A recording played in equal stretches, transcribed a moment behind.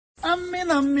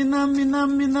mina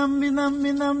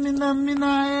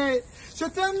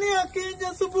Shetani akija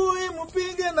asubuhi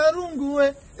mupige na rungu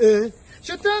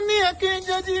Shetani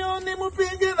akija jioni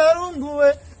mupige na rungu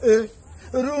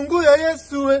rungu ya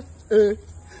Yesu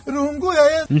rungu ya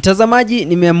Yesu. Mtazamaji,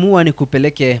 nimeamua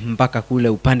nikupeleke mpaka kule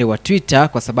upande wa Twitter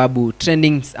kwa sababu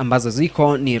trendings ambazo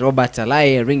ziko ni Robert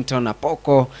Alai, Ringtone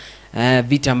Apoko,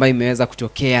 vita ambayo imeweza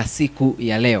kutokea siku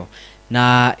ya leo.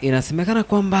 Na inasemekana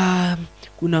kwamba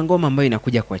kuna ngoma ambayo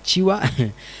inakuja kuachiwa.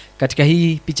 Katika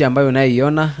hii picha ambayo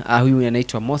unayoiona, huyu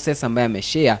anaitwa Moses ambaye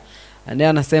ameshare. Ndiye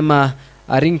anasema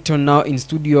Ringtone now in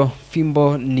studio,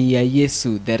 fimbo ni ya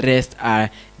Yesu, the rest are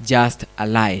just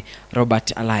Alai,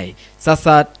 Robert Alai.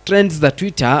 Sasa trends za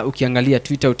Twitter, ukiangalia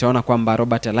Twitter utaona kwamba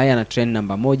Robert Alai ana trend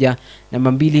namba 1,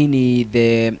 namba 2 ni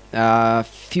the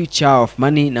future of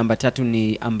money, namba 3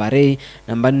 ni Ambarei,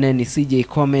 namba 4 ni CJ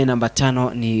Kome, namba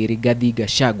 5 ni Rigathi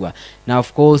Gachagua. Na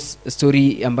of course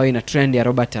story ambayo ina trend ya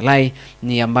Robert Alai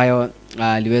ni ambayo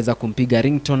aliweza kumpiga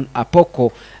Ringtone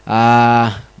Apoko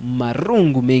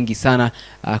marungu mengi sana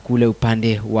kule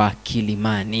upande wa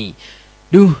Kilimani.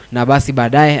 Na basi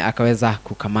baadaye akaweza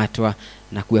kukamatwa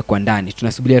na kuwekwa ndani.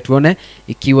 Tunasubiria tuone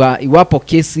iwapo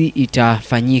kesi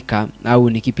itafanyika au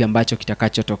ni kipi ambacho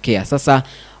kitakachotokea. Sasa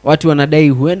watu wanadai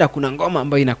huenda kuna ngoma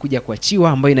ambayo inakuja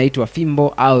kuachiwa ambayo inaitwa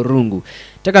fimbo au rungu.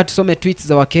 Nataka tusome tweets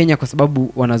za Wakenya kwa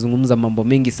sababu wanazungumza mambo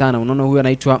mengi sana. Unaona huyu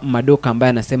anaitwa Madoka ambaye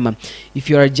anasema if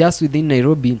you are just within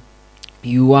Nairobi,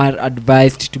 you are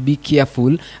advised to be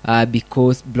careful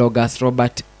because bloggers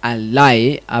Robert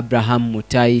Alai, Abraham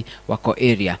Mutai wako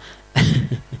area.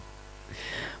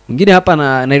 Mwingine hapa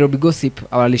na Nairobi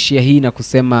Gossip awalishia hii na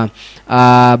kusema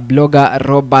blogger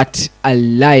Robert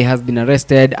Alai has been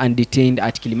arrested and detained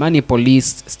at Kilimani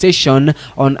police station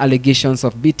on allegations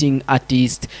of beating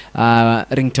artist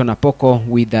Ringtone Apoko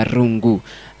with a rungu.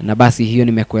 Na basi hiyo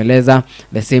nimekueleza.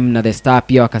 The same na The Star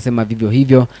pia wakasema vivyo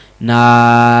hivyo.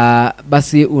 Na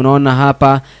basi unaona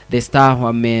hapa The Star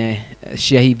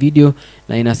wameshare hii video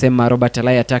na inasema Robert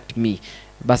Alai attacked me.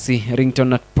 Basi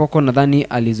Ringtone Apoko nadhani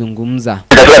alizungumza.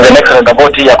 The next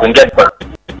roundabout ya kuingia so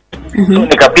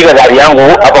nikapiga gari yangu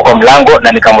hapo kwa mlango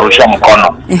na nikamrushia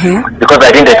mkono. Because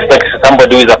I didn't expect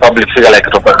somebody who is a public figure like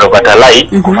Robert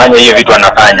Alai kufanya hiyo vitu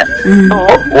anafanya. So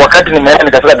wakati nimeenda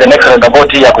nikafika the next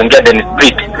roundabout ya kuingia Dennis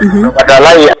Street. Robert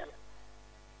Alai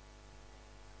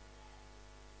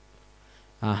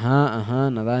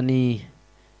nadhani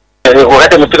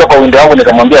wakati nimefika kwa window yangu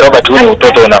nikamwambia Robert, huyu ni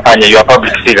mtoto unafanya, you are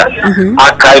public figure.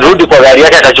 Akarudi kwa gari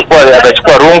yake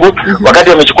akachukua rungu.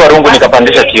 Wakati amechukua rungu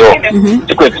nikapandisha kioo.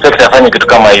 Siku expect afanye kitu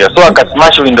kama hiyo. So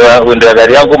akasmash window ya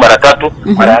gari yangu mara 3,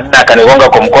 mara 4 akanigonga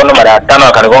kwa mkono, mara 5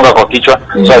 akanigonga kwa kichwa.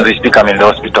 So as we speak I'm in the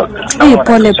hospital.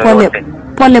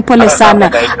 Pole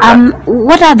sana.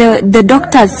 What are the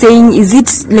doctors saying? Is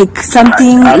it like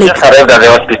something like just arrived at the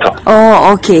hospital?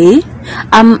 Oh, okay.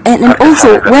 And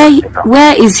also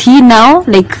where is he now?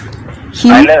 Like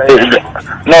him?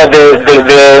 No,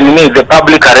 the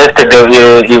public arrested.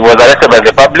 He was arrested by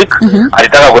the public.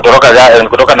 Alitaka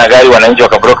kutoka na gari, wananchi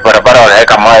wakablock barabara,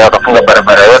 wakaweka mawe, wakafunga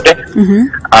barabara yote.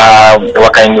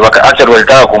 Actually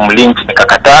walitaka kumlynch,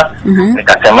 nikakataa.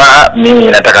 Nikasema mimi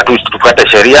nataka tu tufuate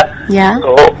sheria.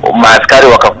 So maaskari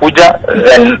wakakuja,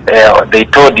 then they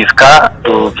towed his car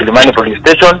to Kilimani police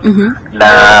station. Na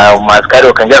maaskari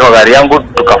wakaingia kwa gari yangu,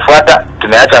 tukafuata,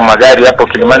 tumeacha magari hapo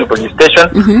Kilimani police station.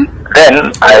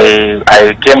 Then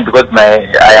I came because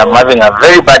I am having a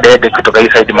very bad headache kutoka hii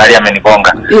side Maria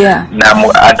amenigonga.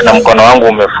 Na mkono wangu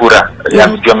umefura.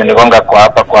 Ndio amenigonga kwa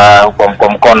hapa kwa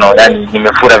mkono, yani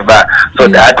nimefura vibaya. So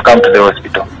I had to come to the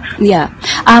hospital.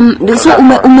 So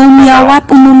umeumia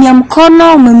wapi? Umeumia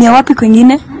mkono, umeumia wapi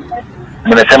kwingine?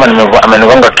 Nimesema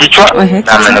amenigonga kichwa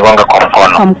na amenigonga kwa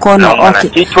mkono. Kwa mkono, okay.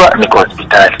 Kichwa niko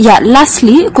hospitali.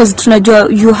 Lastly, because tunajua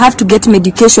you have to get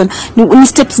medication. Ni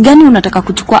steps gani unataka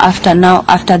kuchukua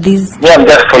after this? I'm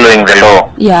just following the law.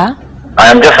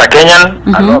 I am just a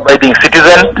Kenyan, a law-abiding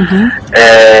citizen.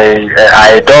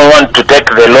 I don't want to take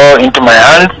the law into my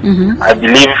hands. I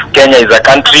believe Kenya is a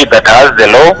country that has the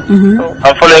law. So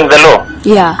I'm following the law.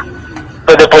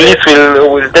 So the police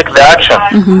will take the action.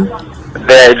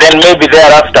 Then maybe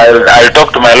thereafter I'll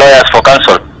talk to my lawyers for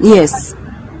counsel. Yes.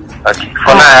 Okay.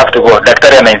 For now I have to go.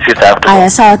 Daktari anainsist I have to go.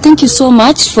 Sawa, thank you so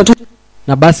much for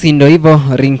na basi ndio hivyo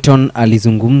Ringtone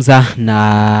alizungumza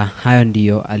na hayo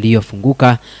ndio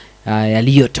aliyofunguka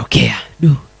yaliyotokea.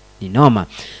 Ni noma.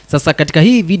 Sasa katika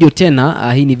hii video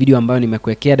tena, hii ni video ambayo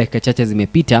nimekuwekea dakika chache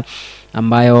zimepita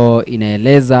ambayo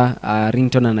inaeleza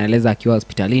Ringtone anaeleza akiwa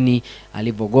hospitalini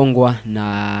alivogongwa,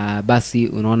 na basi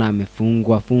unaona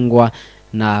amefungwa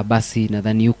na basi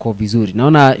nadhani yuko vizuri.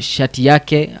 Naona shati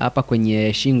yake hapa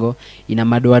kwenye shingo ina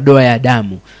madoadoa ya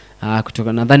damu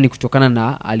nadhani kutokana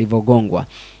na alivogongwa.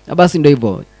 Basi ndio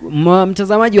hivyo.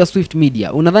 Mtazamaji wa Swift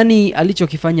Media, unadhani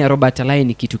alichokifanya Robert Alai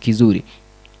ni kitu kizuri?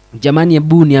 Jamani,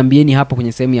 hebu niambieni hapo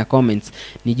kwenye sehemu ya comments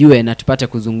nijue na tupate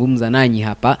kuzungumza nanyi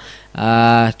hapa,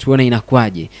 tuone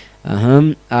inakwaje.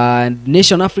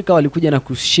 Nation Africa walikuja na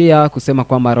kushare kusema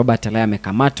kwamba Robert Alai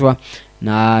amekamatwa,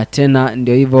 na tena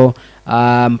ndio hivyo.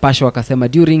 Mpasho wakasema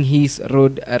during his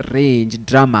road rage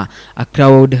drama a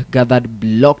crowd gathered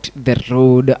blocked the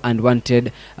road and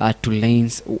wanted to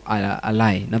lanes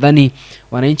Alai. Nadhani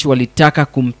wananchi walitaka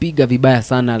kumpiga vibaya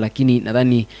sana, lakini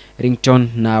nadhani Ringtone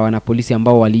na wanapolisi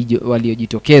ambao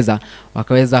waliojitokeza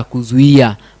wakaweza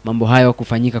kuzuia mambo hayo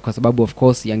kufanyika, kwa sababu of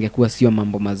course yangekuwa sio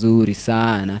mambo mazuri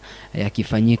sana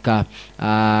yakifanyika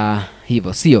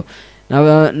hivyo, sio?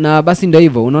 Na basi ndio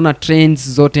hivyo. Unaona trends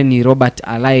zote ni Robert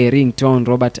Alai Ringtone,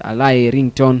 Robert Alai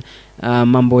Ringtone.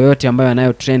 Mambo yote ambayo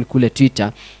yanayo trend kule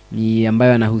Twitter ni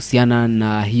ambayo yanahusiana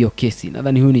na hiyo kesi.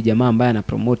 Nadhani huyu ni jamaa ambaye ana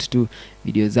promote tu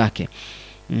video zake.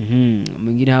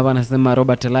 Mwingine hapa anasema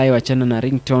Robert Alai wachana na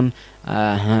Ringtone.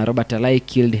 Robert Alai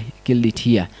killed it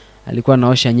here. Alikuwa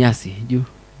anaosha nyasi juu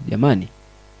jamani.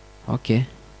 Okay.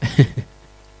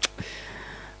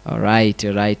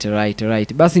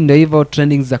 Alright. Basi ndio hivyo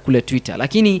trending za kule Twitter.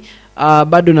 Lakini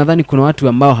bado nadhani kuna watu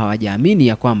ambao hawajaamini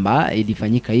ya kwamba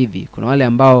ilifanyika hivi. Kuna wale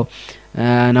ambao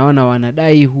naona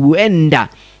wanadai huenda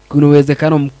kuna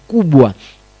uwezekano mkubwa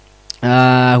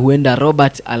huenda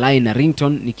Robert Alai na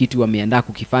Ringtone ni kitu wameandaa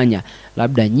kukifanya,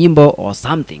 labda nyimbo or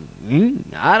something.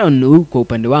 I don't know kwa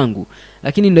upande wangu.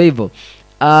 Lakini ndio hivyo.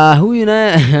 Huyu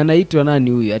naye anaitwa nani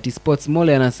huyu? Ati Sports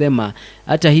Mole anasema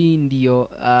hata hii ndio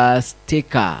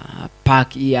sticker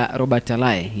pack ya Robert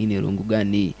Alai. Hii ni rungu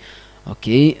gani?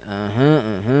 Okay.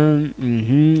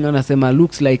 Anasema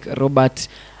looks like Robert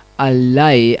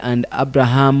Alai and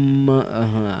Abraham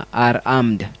are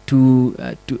armed to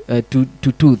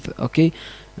tooth. Okay.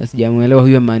 Sijamuelewa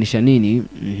huyo maanisha nini.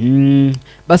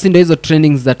 Basi ndio hizo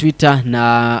trendings za Twitter,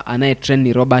 na anaye trend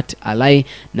ni Robert Alai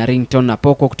na Ringtone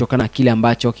Apoko kutokana na kile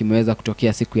ambacho kimeweza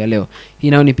kutokea siku ya leo. Hii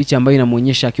nayo ni picha ambayo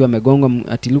inamuonyesha akiwa amegongwa,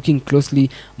 at looking closely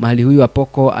mahali huyu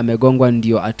Apoko amegongwa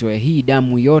ndio atoe hii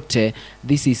damu yote.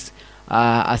 This is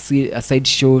a side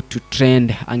show to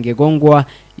trend. Angegongwa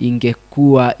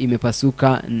ingekuwa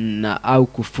imepasuka na au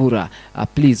kufura.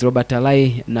 Please Robert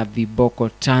Alai na viboko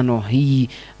 5 hii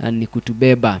ni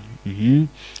kutubeba.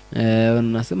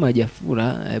 Nasema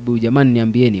hajafura. Hebu jamani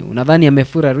niambieni, unadhani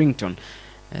amefura Ringtone?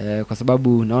 Kwa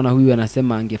sababu naona huyu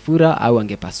anasema angefura au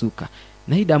angepasuka.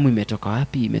 Na hii damu imetoka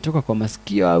wapi? Imetoka kwa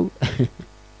masikio au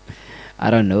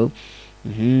I don't know.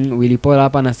 Willy Paul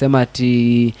hapa anasema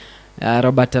ati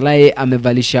Robert Alai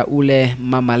amevalisha ule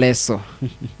mama leso.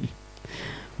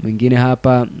 Mwingine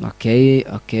hapa okay.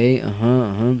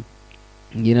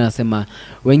 Mwingine anasema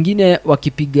wengine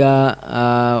wakipiga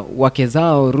wake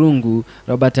zao rungu,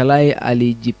 Robert Alai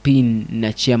alijipin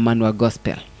na chairman wa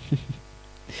gospel.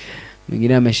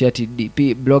 Mwingine ameshare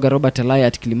DP blogger Robert Alai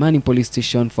at Kilimani police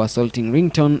station for assaulting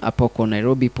Ringtone Apoko.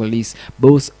 Nairobi police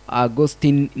boss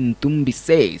Agustin Ntumbi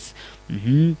says.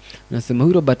 Nasema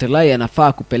huyu Robert Alai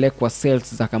anafaa kupelekwa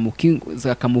cells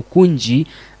za Kamukunji,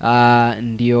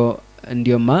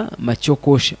 ndio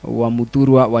machokosh wa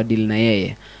Muthurwa wa deal na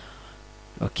yeye.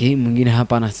 Okay, mwingine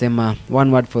hapa anasema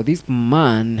one word for this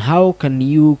man, how can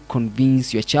you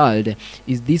convince your child?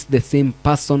 Is this the same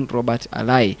person Robert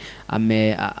Alai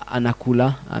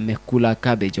amekula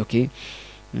cabbage? Okay.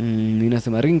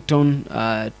 Ninasema Ringtone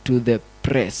to the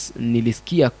press,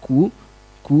 nilisikia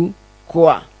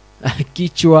kwa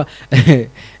kichwa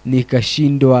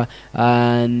nikashindwa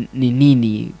ni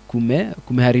nini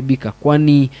kumeharibika,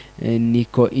 kwani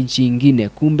niko nchi nyingine,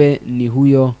 kumbe ni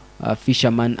huyo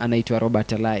fisherman anaitwa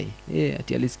Robert Alai.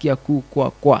 Ati alisikia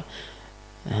kwa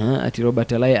ati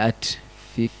Robert Alai at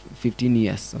 15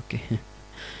 years. Okay.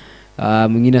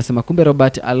 Mwingine anasema kumbe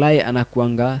Robert Alai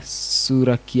anakuanga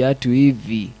sura kiatu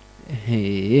hivi.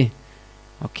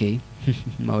 Okay.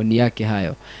 Maoni yake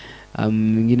hayo.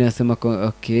 Mwingine anasema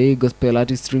okay, gospel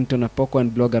artist Ringtone Apoko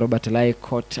and blogger Robert Alai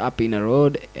caught up in a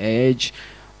road edge.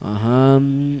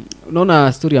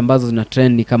 Unaona story ambazo zina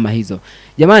trend ni kama hizo.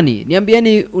 Jamani,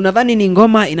 niambieni, unadhani ni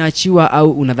ngoma inaachiwa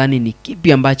au unadhani ni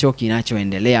kipi ambacho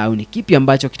kinachoendelea au ni kipi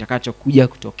ambacho kitakachokuja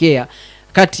kutokea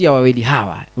kati ya wawili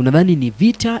hawa? Unadhani ni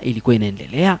vita ilikuwa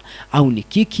inaendelea au ni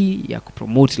kiki ya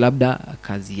kupromote labda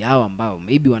kazi yao ambao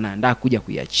maybe wanaandaa kuja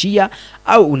kuiachia,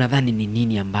 au unadhani ni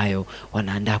nini ambayo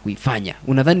wanaandaa kuifanya?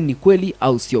 Unadhani ni kweli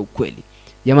au sio ukweli?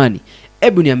 Jamani,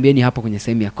 hebu niambieni hapo kwenye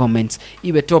sehemu ya comments.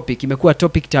 Iwe topic, imekuwa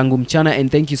topic tangu mchana,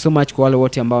 and thank you so much kwa wale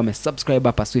wote ambao wamesubscribe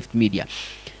hapa Swift Media.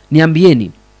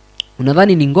 Niambieni,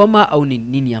 unadhani ni ngoma au ni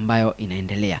nini ambayo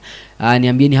inaendelea?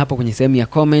 Niambieni hapo kwenye sehemu ya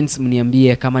comments,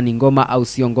 mniambie kama ni ngoma au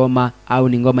sio ngoma, au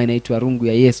ni ngoma inaitwa Rungu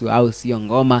ya Yesu au sio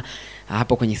ngoma,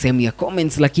 hapo kwenye sehemu ya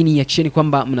comments. Lakini hakikisheni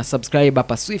kwamba mna subscribe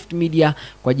hapa Swift Media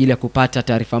kwa ajili ya kupata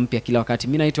taarifa mpya kila wakati.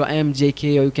 Mimi naitwa MJK,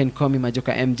 or you can call me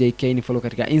Majoka MJK. Ni follow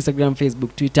katika Instagram,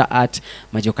 Facebook, Twitter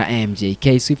 @Majoka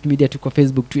MJK. Swift Media tuko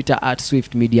Facebook, Twitter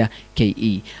 @Swift Media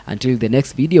KE. Until the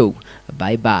next video,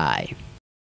 bye bye.